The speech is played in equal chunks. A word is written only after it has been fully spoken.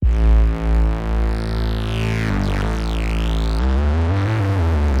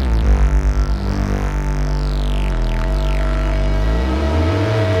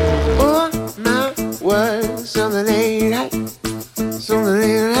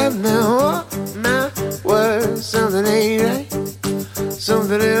right now. Oh, my word, something ain't right.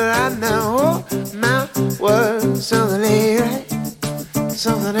 Something ain't right now. Oh, my word, something ain't right.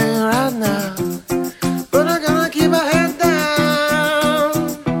 Something ain't right now. But I'm gonna keep my head down.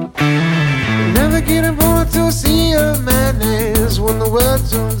 Navigating board to a sea of madness when the world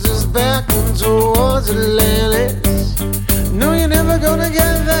turns its back towards Atlantis. No, you're never gonna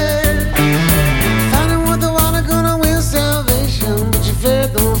get there. Finding what the water gonna win salvation, but your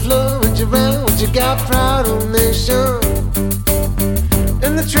faith don't flow with your brand, what you got, proud of nation.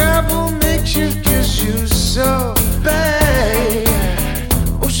 And the trouble makes you kiss you so bad.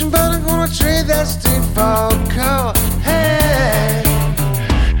 Ocean bottom gonna trade that state for a call. Hey,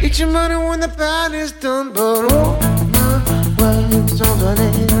 get your money when the party's done, but oh my word, something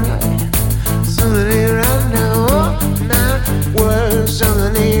ain't right. Something ain't right now. Oh my word,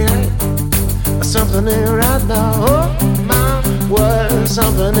 something ain't right. Something ain't right now. Oh my word,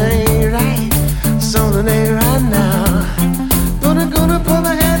 something ain't right. Something ain't right now. But I'm gonna put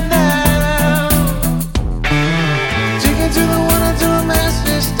my head down. Take it to the water till the mast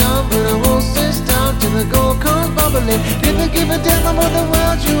is done, but I won't stay down till the gold comes bubbling. Never give a damn about the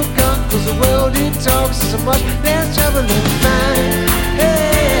world you got, 'cause the world you talk so much, there's trouble in mind.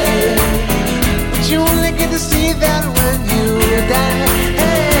 Hey, but you only get to see that when you die.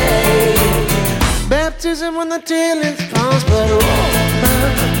 Hey, baptism when the tail is falls, but oh my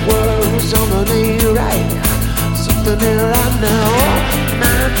word, something ain't right. Something ain't right now. Oh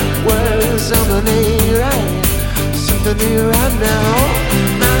my word, something ain't right. Something ain't right now. Oh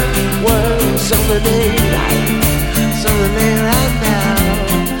my word, something ain't